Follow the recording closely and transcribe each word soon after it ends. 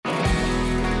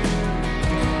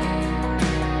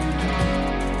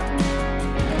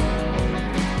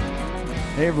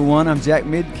Hey everyone, I'm Jack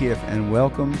Midkiff and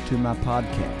welcome to my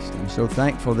podcast. I'm so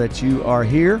thankful that you are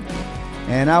here,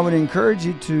 and I would encourage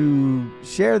you to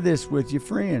share this with your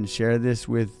friends, share this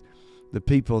with the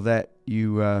people that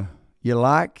you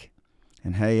like,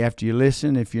 and hey, after you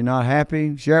listen, if you're not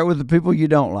happy, share it with the people you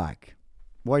don't like.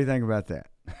 What do you think about that?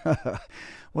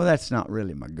 Well, that's not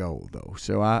really my goal though,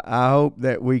 so I hope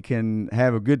that we can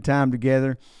have a good time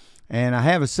together, and I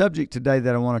have a subject today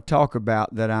that I want to talk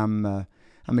about that I'm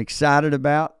excited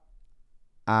about.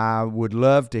 I would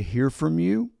love to hear from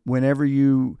you whenever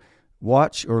you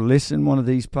watch or listen one of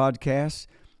these podcasts.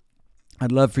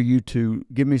 I'd love for you to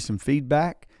give me some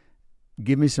feedback,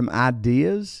 give me some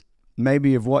ideas,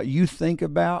 maybe of what you think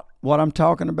about what I'm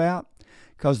talking about.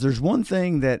 Because there's one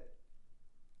thing that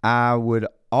I would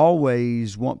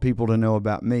always want people to know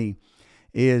about me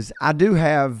is I do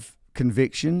have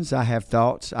convictions, I have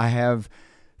thoughts, I have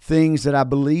things that I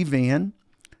believe in.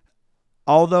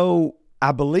 Although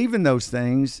I believe in those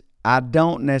things, I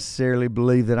don't necessarily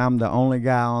believe that I'm the only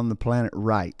guy on the planet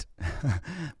right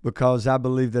because I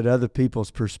believe that other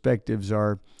people's perspectives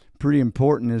are pretty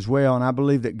important as well. And I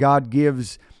believe that God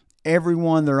gives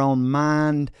everyone their own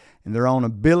mind and their own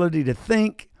ability to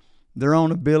think, their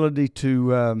own ability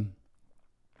to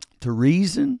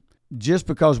reason. Just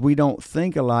because we don't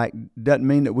think alike doesn't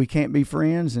mean that we can't be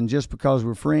friends. And just because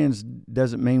we're friends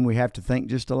doesn't mean we have to think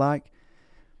just alike.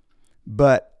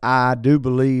 But I do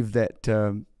believe that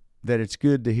it's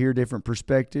good to hear different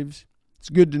perspectives. It's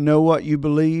good to know what you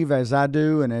believe, as I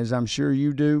do and as I'm sure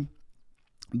you do.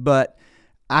 But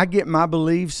I get my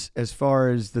beliefs as far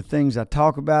as the things I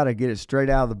talk about. I get it straight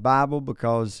out of the Bible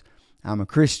because I'm a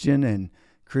Christian, and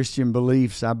Christian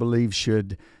beliefs, I believe,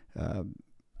 should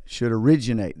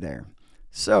originate there.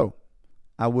 So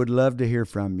I would love to hear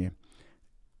from you.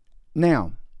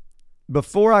 Now,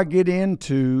 before I get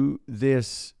into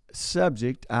this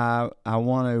subject, I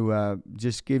want to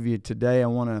just give you today, I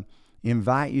want to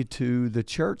invite you to the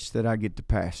church that I get to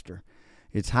pastor.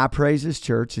 It's High Praises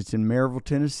Church. It's in Maryville,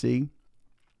 Tennessee.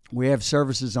 We have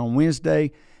services on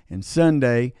Wednesday and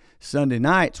Sunday. Sunday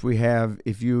nights we have,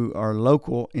 if you are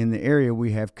local in the area,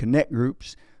 we have connect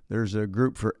groups. There's a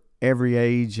group for every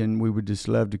age, and we would just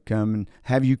love to come and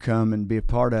have you come and be a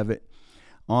part of it.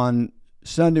 On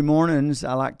Sunday mornings,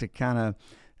 I like to kind of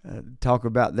talk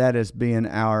about that as being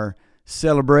our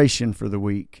celebration for the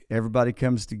week. Everybody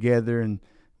comes together and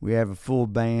we have a full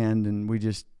band, and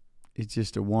it's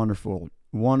just a wonderful,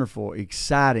 wonderful,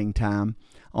 exciting time.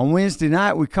 On Wednesday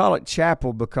night, we call it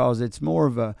chapel because it's more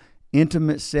of a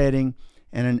intimate setting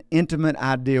and an intimate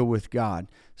idea with God.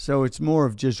 So it's more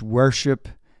of just worship,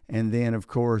 and then, of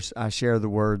course, I share the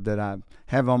word that I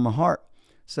have on my heart.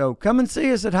 So come and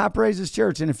see us at High Praises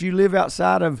Church. And if you live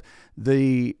outside of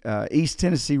the East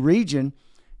Tennessee region,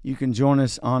 you can join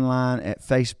us online at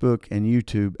Facebook and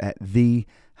YouTube at The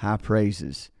High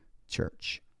Praises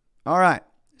Church. All right.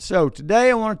 So today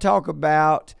I want to talk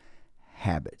about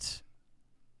habits.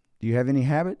 Do you have any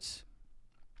habits?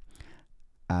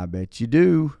 I bet you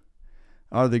do.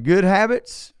 Are they good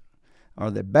habits?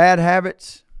 Are they bad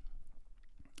habits?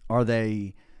 Are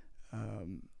they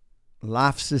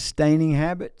life-sustaining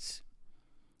habits?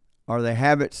 Are they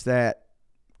habits that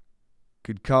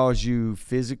could cause you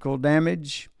physical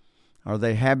damage? Are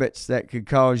they habits that could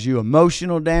cause you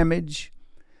emotional damage?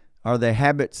 Are they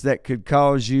habits that could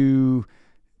cause you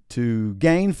to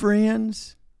gain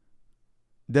friends?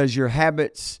 Does your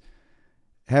habits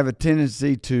have a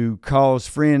tendency to cause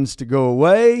friends to go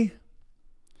away?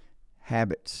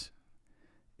 Habits.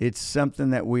 It's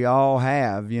something that we all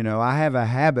have. You know, I have a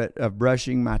habit of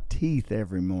brushing my teeth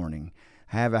every morning.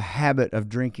 I have a habit of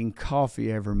drinking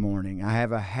coffee every morning. I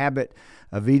have a habit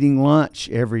of eating lunch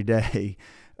every day.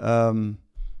 I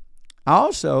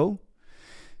also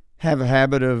have a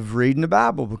habit of reading the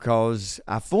Bible because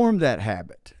I formed that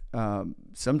habit.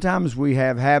 Sometimes we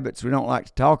have habits we don't like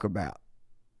to talk about.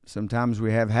 Sometimes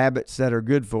we have habits that are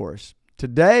good for us.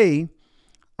 Today,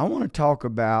 I want to talk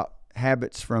about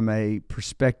habits from a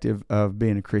perspective of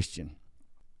being a Christian.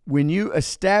 When you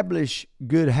establish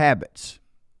good habits,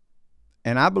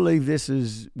 and I believe this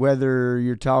is whether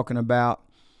you're talking about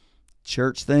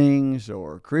church things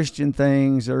or Christian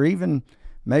things, or even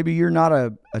maybe you're not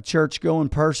a church-going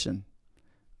person.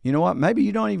 You know what? Maybe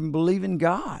you don't even believe in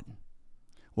God.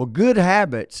 Well, good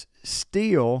habits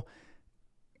still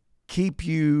keep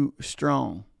you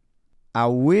strong. I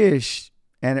wish,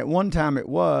 and at one time it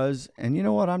was, and you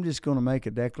know what? I'm just going to make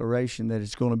a declaration that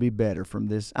it's going to be better from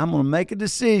this. I'm going to make a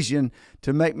decision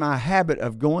to make my habit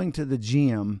of going to the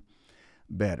gym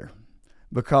better.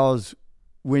 Because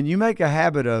when you make a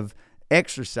habit of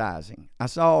exercising, I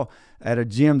saw at a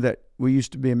gym that we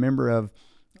used to be a member of,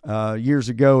 years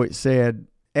ago, it said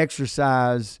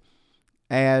exercise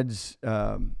adds,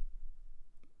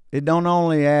 it don't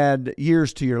only add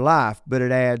years to your life, but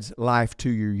it adds life to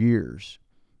your years.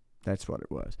 That's what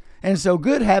it was. And so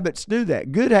good habits do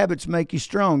that. Good habits make you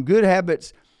strong. Good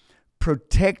habits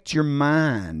protect your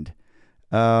mind.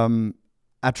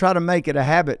 I try to make it a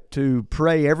habit to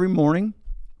pray every morning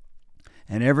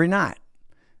and every night.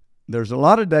 There's a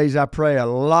lot of days I pray a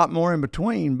lot more in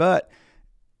between, but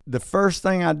the first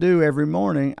thing I do every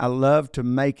morning, I love to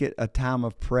make it a time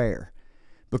of prayer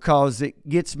because it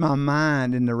gets my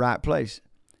mind in the right place.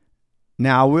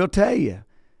 Now, I will tell you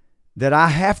that I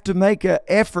have to make an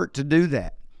effort to do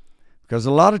that because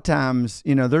a lot of times,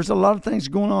 there's a lot of things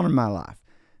going on in my life,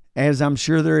 as I'm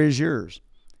sure there is yours.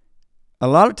 A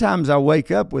lot of times I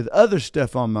wake up with other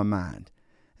stuff on my mind.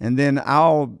 And then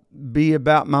I'll be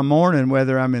about my morning,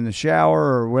 whether I'm in the shower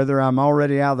or whether I'm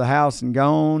already out of the house and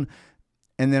gone.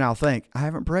 And then I'll think, I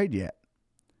haven't prayed yet.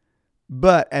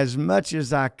 But as much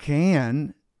as I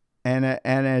can, and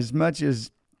as much as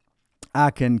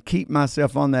I can keep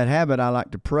myself on that habit, I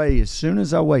like to pray as soon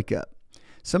as I wake up.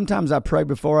 Sometimes I pray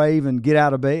before I even get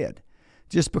out of bed,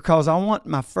 just because I want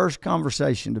my first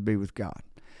conversation to be with God.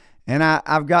 And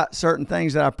I've got certain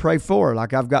things that I pray for.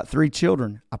 Like I've got 3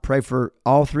 children. I pray for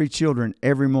all 3 children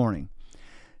every morning.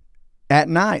 At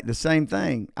night, the same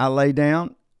thing. I lay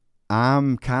down.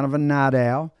 I'm kind of a night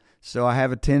owl, so I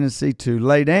have a tendency to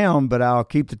lay down, but I'll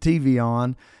keep the TV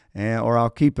on, or I'll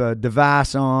keep a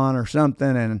device on or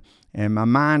something, and my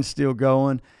mind's still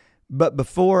going. But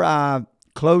before I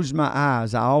close my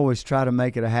eyes, I always try to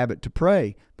make it a habit to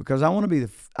pray because I want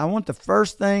the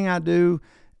first thing I do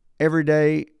every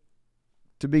day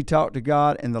to be talk to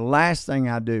God, and the last thing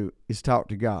I do is talk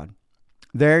to God.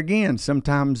 There again,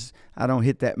 sometimes I don't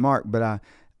hit that mark, but I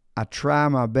try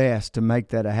my best to make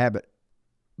that a habit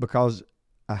because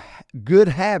a good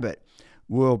habit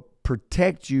will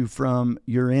protect you from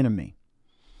your enemy.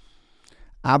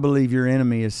 I believe your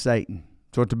enemy is Satan.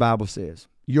 That's what the Bible says.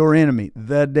 Your enemy,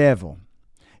 the devil,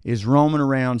 is roaming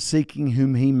around seeking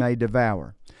whom he may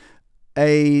devour.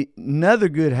 Another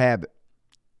good habit,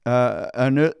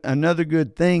 another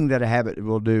good thing that a habit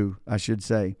will do, I should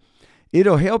say,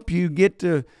 it'll help you get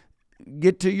to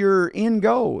your end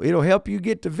goal. It'll help you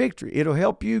get to victory. It'll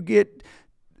help you get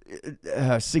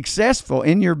successful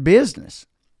in your business.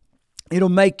 It'll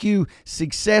make you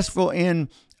successful in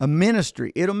a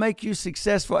ministry. It'll make you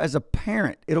successful as a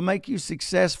parent. It'll make you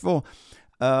successful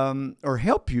or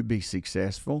help you be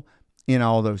successful in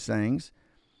all those things.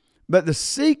 But the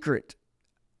secret,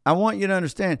 I want you to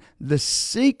understand, the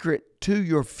secret to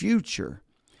your future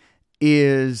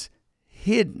is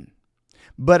hidden.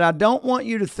 But I don't want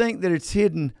you to think that it's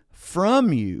hidden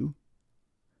from you.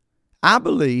 I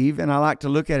believe, and I like to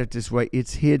look at it this way,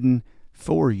 it's hidden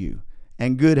for you.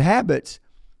 And good habits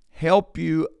help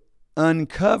you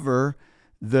uncover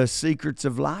the secrets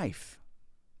of life.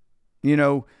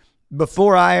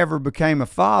 Before I ever became a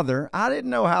father, I didn't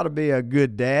know how to be a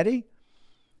good daddy.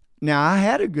 Now, I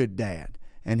had a good dad,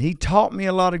 and he taught me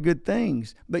a lot of good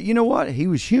things. But you know what? He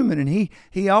was human, and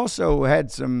he also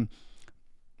had some,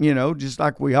 just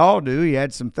like we all do, he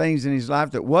had some things in his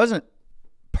life that wasn't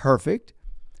perfect.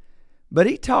 But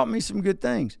he taught me some good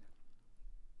things.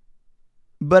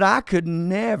 But I could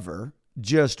never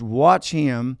just watch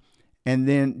him and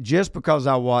then just because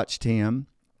I watched him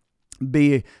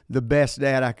be the best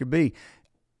dad I could be.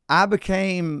 I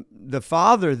became the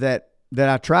father that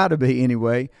I try to be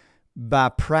anyway by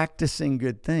practicing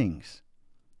good things.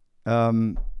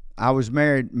 I was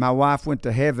married. My wife went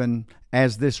to heaven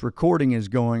as this recording is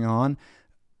going on.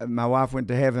 My wife went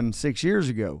to heaven 6 years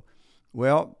ago.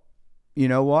 Well, you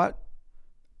know what?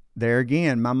 There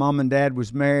again, my mom and dad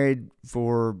was married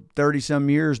for 30-some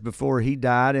years before he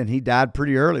died, and he died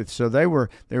pretty early. So they were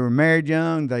married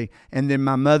young. And then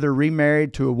my mother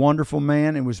remarried to a wonderful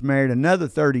man and was married another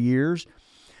 30 years.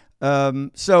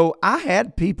 So I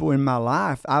had people in my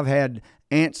life. I've had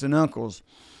aunts and uncles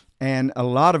and a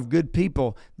lot of good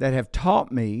people that have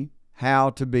taught me how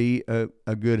to be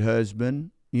a good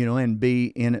husband,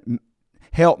 and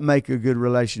help make a good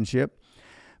relationship.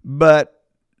 But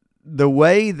the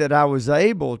way that I was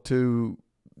able to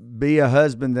be a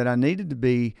husband that I needed to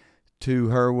be to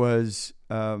her was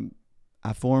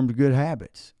I formed good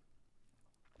habits.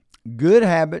 Good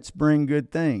habits bring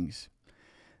good things.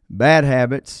 Bad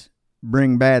habits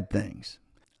bring bad things.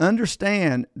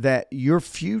 Understand that your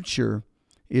future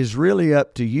is really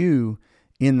up to you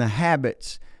in the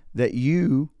habits that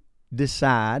you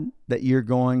decide that you're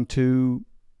going to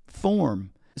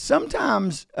form.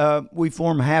 Sometimes we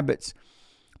form habits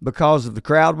because of the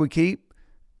crowd we keep.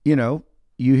 You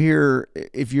You hear,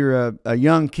 if you're a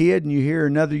young kid and you hear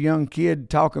another young kid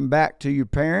talking back to your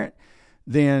parent,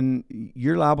 then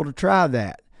you're liable to try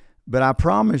that. But I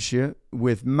promise you,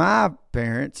 with my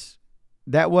parents,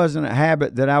 that wasn't a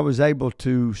habit that I was able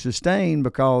to sustain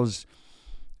because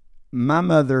my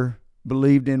mother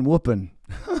believed in whooping.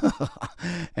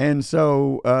 And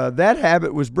so that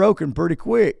habit was broken pretty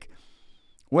quick.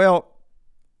 Well,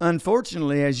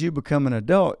 unfortunately, as you become an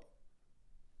adult,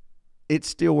 it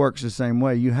still works the same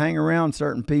way. You hang around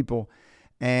certain people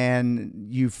and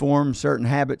you form certain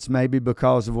habits maybe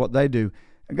because of what they do.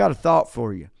 I got a thought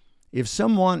for you. If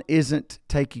someone isn't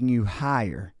taking you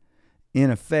higher, in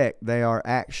effect, they are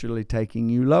actually taking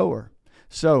you lower.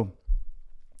 So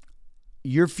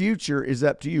your future is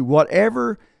up to you.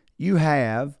 Whatever you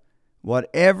have,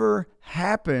 whatever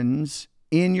happens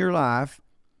in your life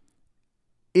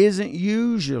isn't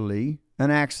usually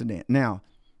an accident. Now,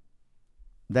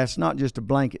 that's not just a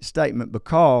blanket statement,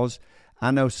 because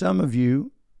I know some of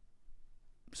you,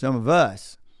 some of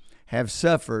us, have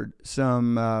suffered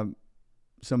some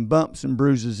bumps and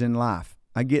bruises in life.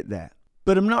 I get that.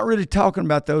 But I'm not really talking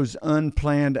about those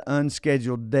unplanned,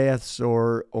 unscheduled deaths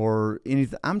or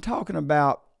anything. I'm talking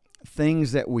about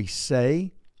things that we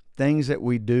say, things that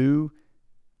we do.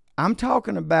 I'm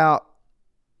talking about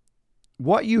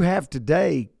what you have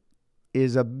today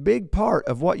is a big part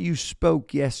of what you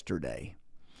spoke yesterday.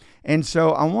 And so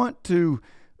I want to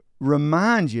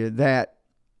remind you that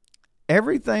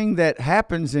everything that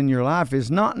happens in your life is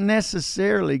not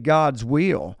necessarily God's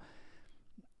will.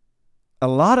 A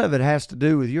lot of it has to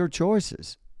do with your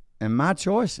choices and my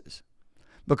choices,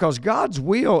 because God's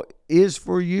will is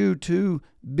for you to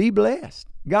be blessed.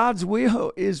 God's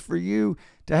will is for you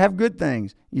to have good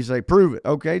things. You say, prove it.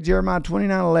 Okay, Jeremiah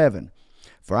 29:11.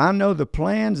 For I know the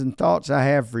plans and thoughts I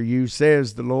have for you,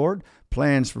 says the Lord,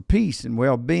 plans for peace and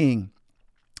well-being,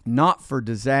 not for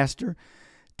disaster,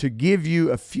 to give you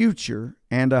a future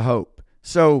and a hope.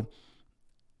 So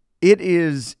it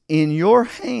is in your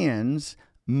hands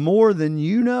more than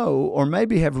you know or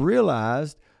maybe have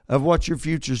realized of what your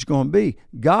future is going to be.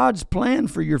 God's plan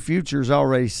for your future is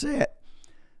already set,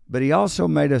 but He also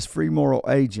made us free moral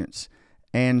agents,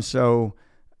 and so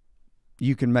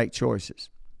you can make choices.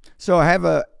 So I have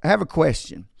a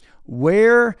question.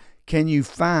 Where can you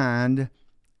find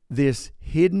this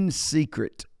hidden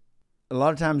secret? A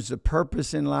lot of times the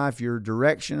purpose in life, your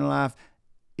direction in life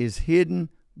is hidden,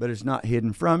 but it's not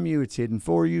hidden from you. It's hidden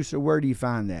for you. So where do you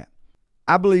find that?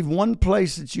 I believe one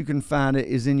place that you can find it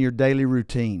is in your daily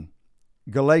routine.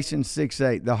 Galatians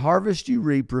 6:8, the harvest you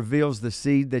reap reveals the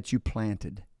seed that you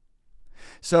planted.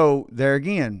 So there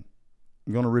again,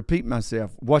 I'm going to repeat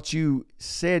myself. What you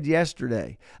said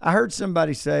yesterday. I heard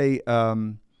somebody say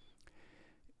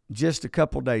just a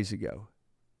couple days ago,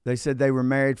 they said they were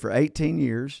married for 18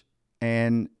 years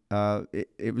and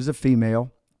it was a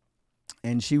female.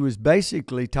 And she was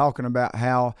basically talking about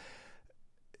how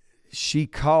she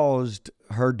caused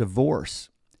her divorce.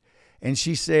 And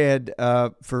she said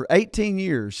for 18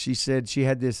 years, she said she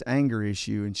had this anger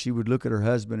issue, and she would look at her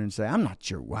husband and say, I'm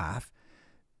not your wife.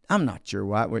 I'm not your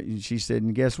wife. She said,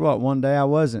 and guess what? One day I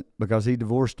wasn't, because he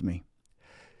divorced me.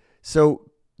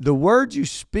 So the words you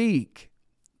speak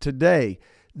today,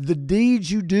 the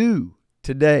deeds you do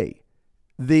today,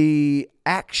 the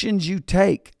actions you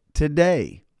take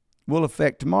today will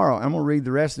affect tomorrow. I'm going to read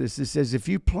the rest of this. It says, if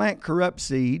you plant corrupt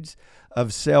seeds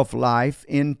of self-life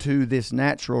into this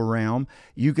natural realm,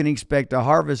 you can expect a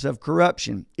harvest of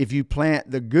corruption. If you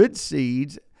plant the good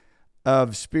seeds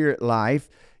of spirit life,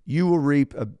 you will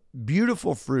reap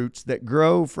beautiful fruits that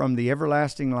grow from the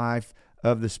everlasting life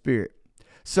of the Spirit.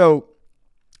 So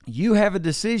you have a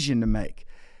decision to make.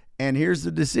 And here's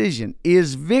the decision.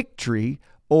 Is victory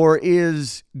or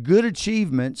is good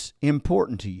achievements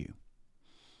important to you?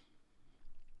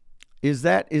 Is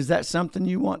that something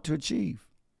you want to achieve?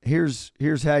 Here's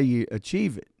how you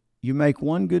achieve it. You make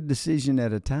one good decision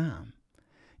at a time.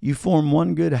 You form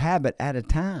one good habit at a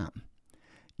time.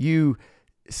 You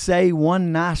say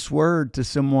one nice word to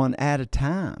someone at a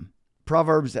time.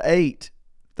 Proverbs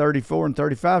 8:34 and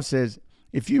 35 says,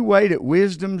 if you wait at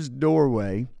wisdom's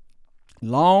doorway,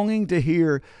 longing to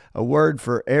hear a word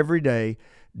for every day,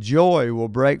 joy will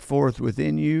break forth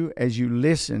within you as you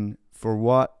listen for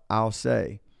what I'll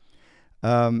say.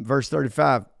 Verse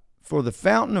 35, for the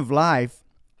fountain of life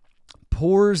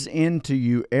pours into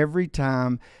you every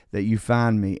time that you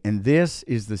find me. And this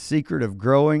is the secret of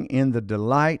growing in the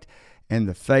delight and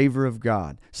the favor of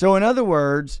God. So in other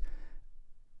words,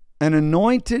 an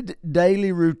anointed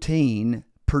daily routine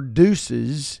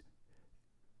produces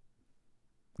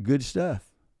good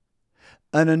stuff.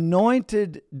 An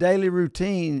anointed daily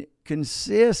routine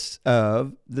consists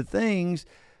of the things,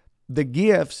 the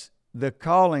gifts, the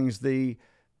callings, the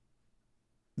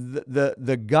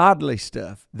godly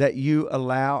stuff that you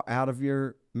allow out of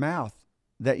your mouth,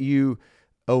 that you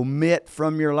omit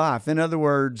from your life. In other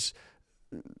words,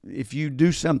 if you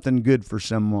do something good for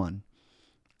someone,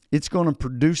 it's going to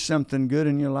produce something good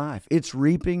in your life. It's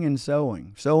reaping and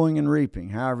sowing and reaping,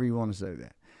 however you want to say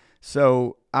that.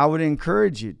 So I would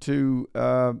encourage you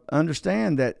to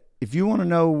understand that if you want to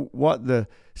know what the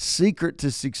secret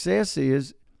to success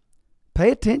is, pay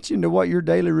attention to what your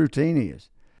daily routine is.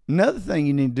 Another thing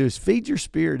you need to do is feed your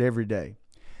spirit every day.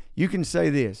 You can say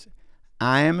this: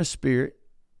 I am a spirit.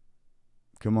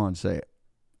 Come on, say it.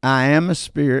 I am a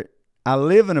spirit. I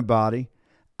live in a body.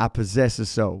 I possess a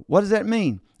soul. What does that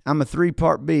mean? I'm a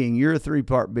 3-part being. You're a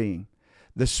 3-part being.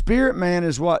 The spirit man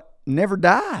is what never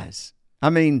dies. I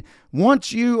mean,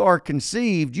 once you are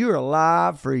conceived, you're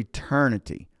alive for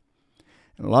eternity.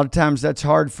 And a lot of times that's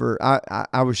hard for,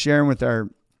 I was sharing with our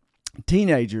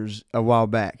teenagers a while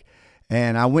back,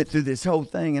 and I went through this whole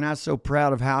thing, and I was so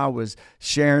proud of how I was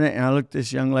sharing it. And I looked at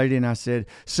this young lady and I said,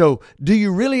 so do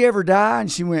you really ever die?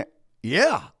 And she went,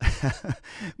 yeah.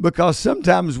 Because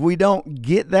sometimes we don't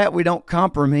get that. We don't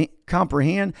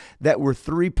comprehend that we're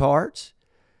 3 parts.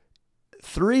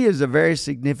 3 is a very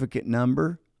significant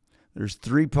number. There's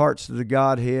 3 parts to the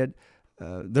Godhead.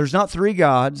 There's not 3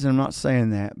 gods. I'm not saying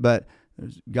that, but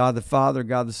there's God the Father,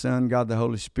 God the Son, God the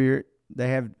Holy Spirit.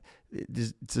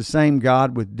 It's the same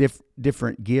God with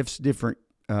different gifts, different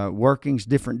workings,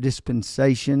 different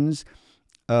dispensations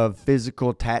of physical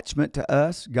attachment to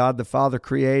us. God the Father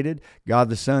created, God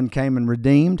the Son came and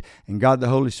redeemed, and God the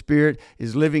Holy Spirit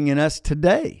is living in us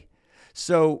today.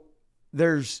 So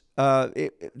there's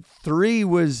 3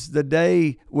 was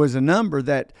a number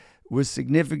that was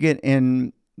significant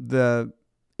in the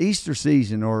Easter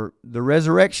season or the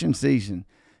resurrection season,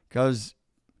 because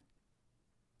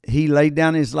he laid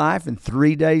down his life, and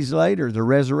 3 days later, the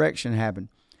resurrection happened.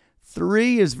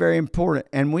 3 is very important,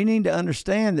 and we need to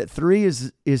understand that 3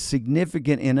 is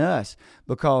significant in us,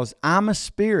 because I'm a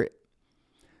spirit.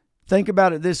 Think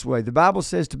about it this way. The Bible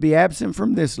says to be absent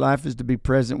from this life is to be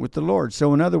present with the Lord.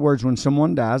 So in other words, when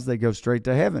someone dies, they go straight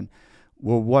to heaven.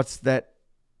 Well, what's that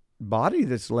body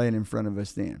that's laying in front of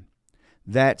us then?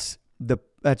 That's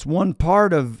one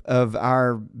part of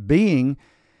our being,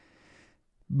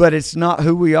 but it's not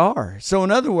who we are. So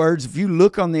in other words, if you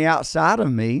look on the outside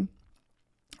of me,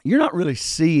 you're not really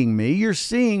seeing me. You're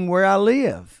seeing where I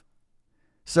live.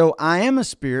 So I am a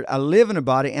spirit. I live in a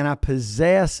body, and I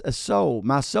possess a soul.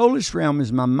 My soulish realm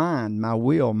is my mind, my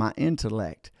will, my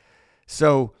intellect.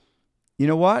 So you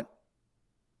know what?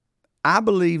 I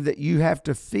believe that you have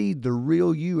to feed the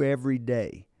real you every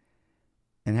day.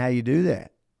 And how you do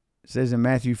that? It says in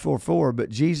Matthew 4:4, but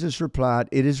Jesus replied,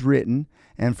 it is written,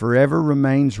 and forever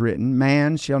remains written,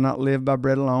 man shall not live by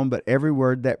bread alone, but every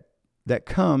word that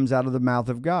comes out of the mouth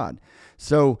of God.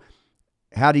 So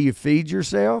how do you feed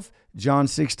yourself? John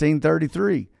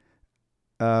 16:33.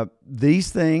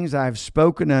 These things I have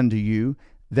spoken unto you,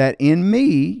 that in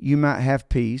me you might have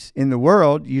peace. In the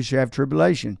world you shall have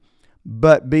tribulation.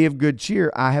 But be of good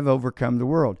cheer, I have overcome the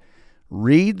world.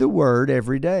 Read the word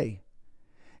every day.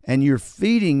 And you're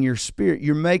feeding your spirit.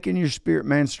 You're making your spirit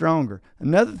man stronger.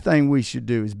 Another thing we should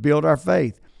do is build our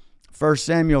faith. 1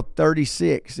 Samuel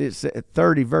 36, it's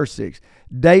 30, verse 6.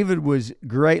 David was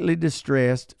greatly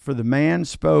distressed, for the man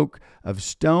spoke of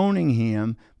stoning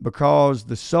him, because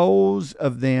the souls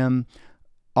of them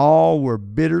all were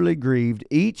bitterly grieved,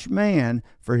 each man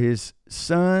for his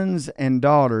sons and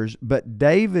daughters. But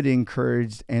David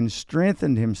encouraged and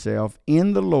strengthened himself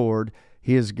in the Lord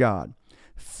his God.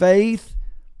 Faith,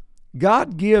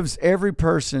 God gives every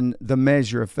person the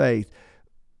measure of faith.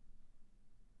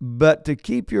 But to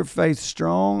keep your faith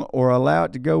strong or allow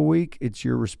it to go weak, it's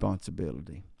your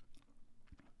responsibility.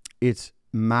 It's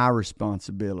my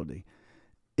responsibility.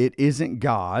 It isn't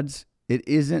God's. It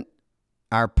isn't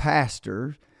our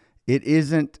pastor. It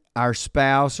isn't our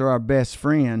spouse or our best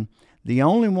friend. The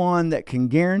only one that can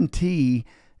guarantee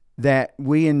that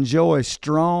we enjoy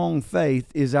strong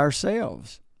faith is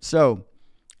ourselves. So,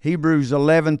 Hebrews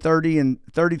 11:30 and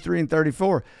 33 and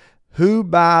 34. Who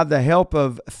by the help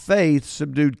of faith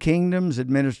subdued kingdoms,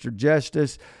 administered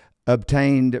justice,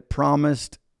 obtained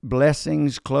promised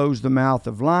blessings, closed the mouth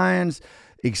of lions,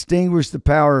 extinguished the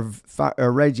power of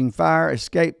raging fire,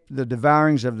 escaped the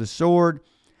devourings of the sword.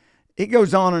 It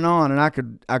goes on, and I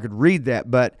could read that,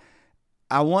 but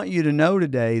I want you to know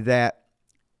today that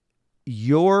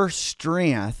your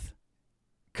strength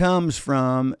comes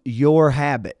from your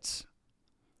habits.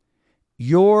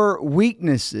 Your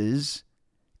weaknesses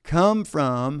come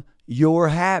from your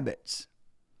habits.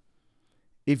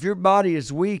 If your body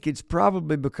is weak, it's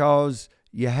probably because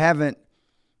you haven't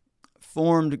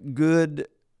formed good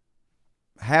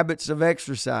habits of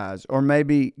exercise or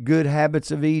maybe good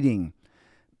habits of eating.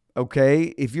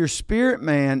 Okay, if your spirit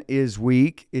man is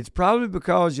weak, it's probably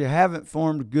because you haven't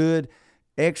formed good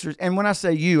exercise. And when I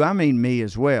say you, I mean me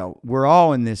as well. We're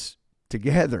all in this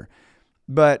together.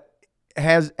 But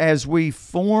as we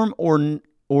form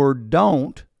or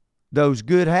don't those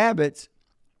good habits,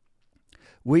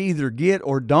 we either get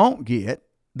or don't get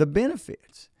the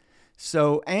benefits.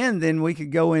 So, and then we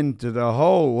could go into the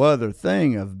whole other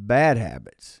thing of bad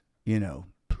habits.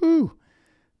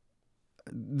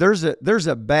 There's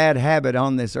a bad habit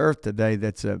on this earth today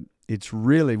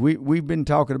we've been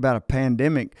talking about a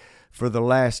pandemic for the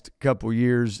last couple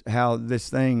years, how this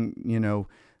thing,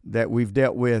 that we've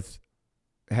dealt with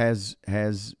has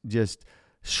just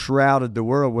shrouded the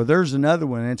world. Well, there's another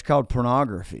one, and it's called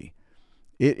pornography.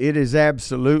 It is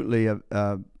absolutely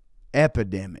a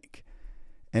epidemic.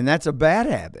 And that's a bad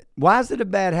habit. Why is it a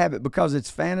bad habit? Because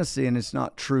it's fantasy and it's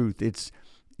not truth. It's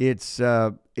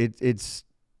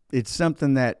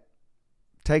something that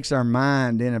takes our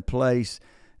mind in a place.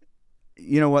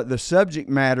 You know what? The subject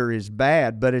matter is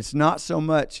bad, but it's not so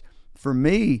much for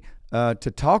me to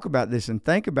talk about this and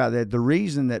think about that. The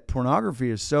reason that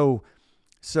pornography is so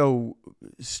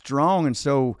strong and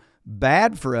so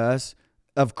bad for us,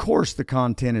 of course, the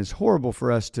content is horrible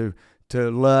for us to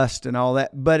lust and all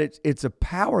that, but it's a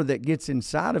power that gets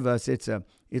inside of us. It's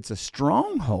a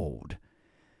stronghold.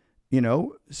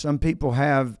 Some people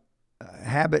have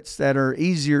habits that are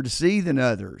easier to see than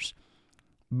others,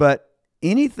 but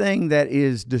anything that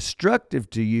is destructive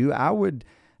to you, I would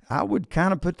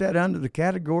kind of put that under the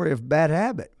category of bad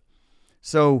habit.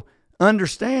 So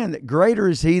understand that greater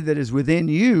is he that is within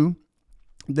you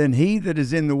than he that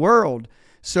is in the world.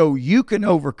 So you can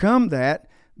overcome that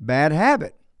bad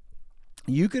habit.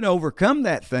 You can overcome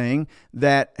that thing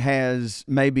that has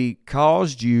maybe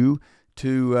caused you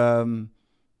to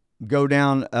go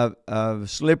down a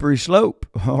slippery slope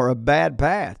or a bad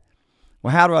path.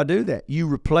 Well, how do I do that? You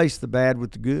replace the bad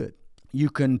with the good.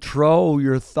 You control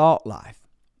your thought life.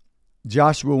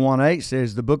 Joshua 1:8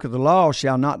 says, the book of the law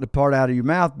shall not depart out of your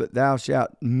mouth, but thou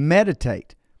shalt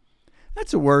meditate.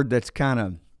 That's a word that's kind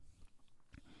of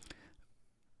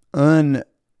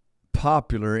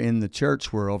unpopular in the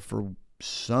church world for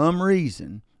some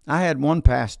reason. I had one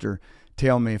pastor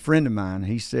tell me, a friend of mine,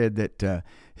 he said that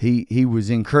he was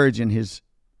encouraging his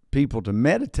people to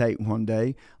meditate one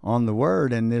day on the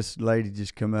word, and this lady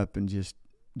just come up and just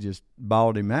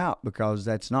bawled him out because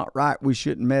that's not right. We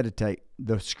shouldn't meditate.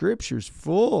 The scripture's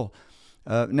full.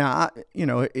 Now,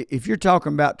 if you're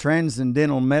talking about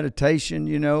transcendental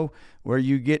meditation, where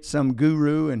you get some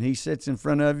guru and he sits in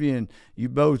front of you and you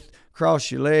both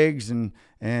cross your legs and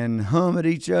hum at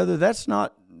each other, that's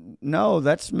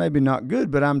maybe not good.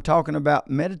 But I'm talking about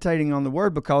meditating on the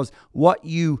word, because what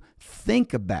you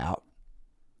think about,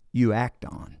 you act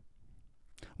on.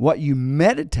 What you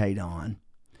meditate on,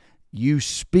 you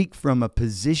speak from a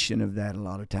position of that a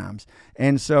lot of times.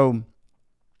 And so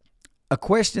a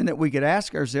question that we could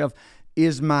ask ourselves,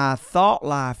 is my thought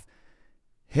life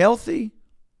healthy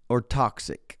or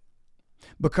toxic?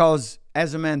 Because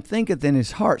as a man thinketh in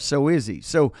his heart, so is he.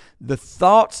 So the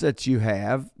thoughts that you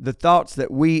have, the thoughts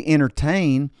that we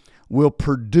entertain, will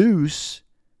produce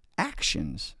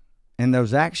actions. And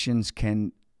those actions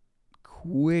can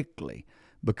quickly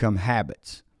become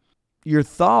habits. Your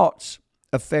thoughts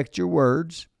affect your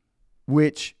words,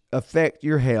 which affect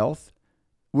your health,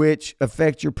 which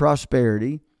affect your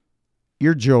prosperity,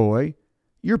 your joy,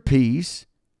 your peace,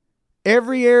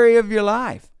 every area of your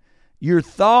life. Your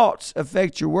thoughts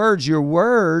affect your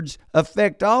words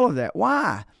affect all of that.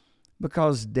 Why?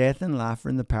 Because death and life are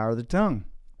in the power of the tongue.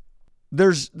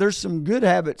 There's some good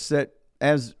habits that,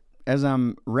 as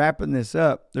I'm wrapping this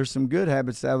up, there's some good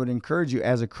habits that I would encourage you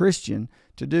as a Christian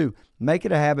to do. Make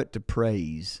it a habit to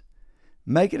praise.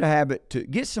 Make it a habit to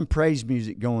get some praise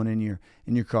music going in your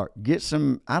car. Get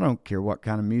some, I don't care what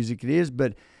kind of music it is,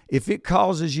 but if it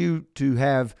causes you to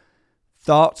have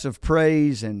thoughts of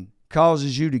praise and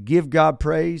causes you to give God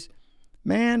praise,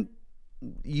 man,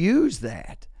 use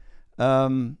that.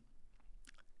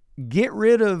 Get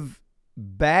rid of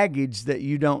baggage that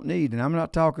you don't need. And I'm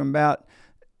not talking about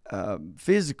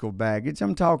physical baggage.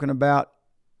 I'm talking about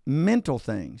mental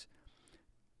things.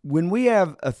 When we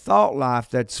have a thought life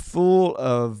that's full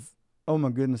of, oh my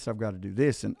goodness, I've got to do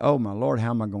this, and oh my Lord, how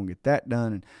am I going to get that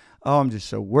done? And oh, I'm just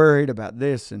so worried about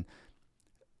this. And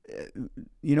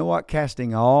you know what?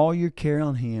 Casting all your care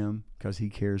on him because he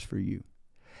cares for you.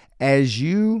 As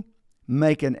you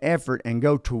make an effort and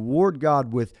go toward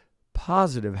God with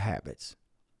positive habits,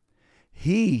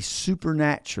 He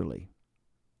supernaturally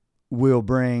will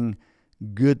bring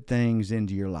good things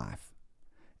into your life.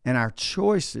 And our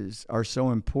choices are so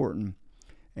important.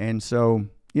 And so,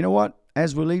 you know what?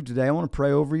 As we leave today, I want to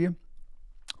pray over you.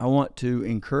 I want to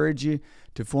encourage you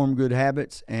to form good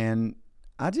habits. And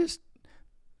the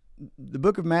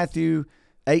book of Matthew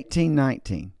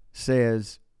 18:19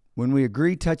 says, when we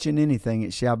agree touching anything,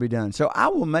 it shall be done. So I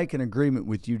will make an agreement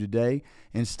with you today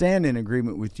and stand in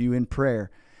agreement with you in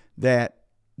prayer that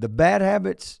the bad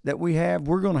habits that we have,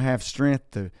 we're going to have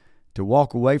strength to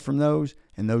walk away from those.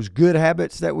 And those good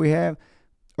habits that we have,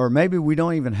 or maybe we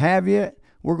don't even have yet,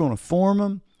 we're going to form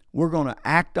them. We're going to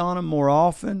act on them more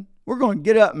often. We're going to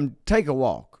get up and take a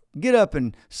walk. Get up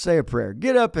and say a prayer.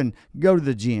 Get up and go to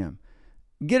the gym.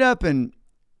 Get up and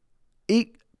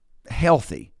eat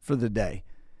healthy for the day.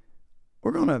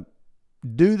 We're going to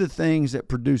do the things that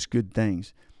produce good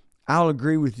things. I'll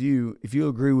agree with you if you'll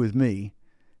agree with me.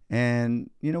 And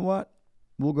you know what?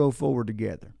 We'll go forward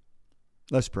together.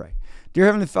 Let's pray. Dear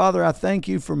Heavenly Father, I thank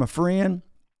you for my friend,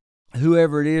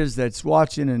 whoever it is that's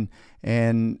watching,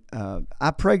 and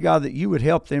I pray, God, that you would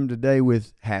help them today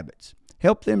with habits.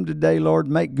 Help them today, Lord,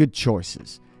 make good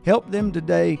choices. Help them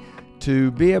today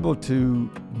to be able to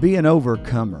be an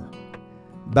overcomer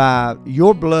by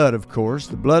your blood, of course,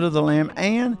 the blood of the Lamb,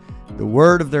 and the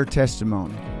word of their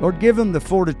testimony. Lord, give them the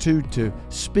fortitude to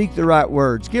speak the right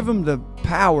words. Give them the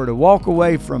power to walk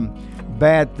away from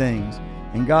bad things.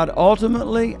 And God,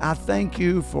 ultimately, I thank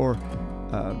you for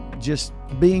just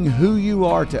being who you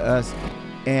are to us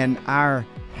and our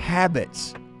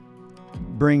habits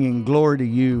bringing glory to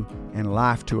you and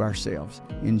life to ourselves.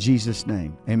 In Jesus'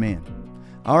 name, amen.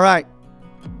 All right.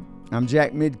 I'm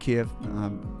Jack Midkiff. I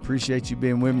appreciate you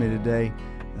being with me today.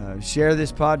 Share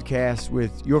this podcast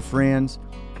with your friends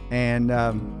and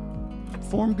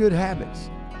form good habits.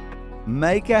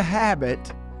 Make a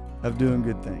habit of doing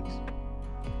good things.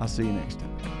 I'll see you next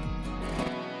time.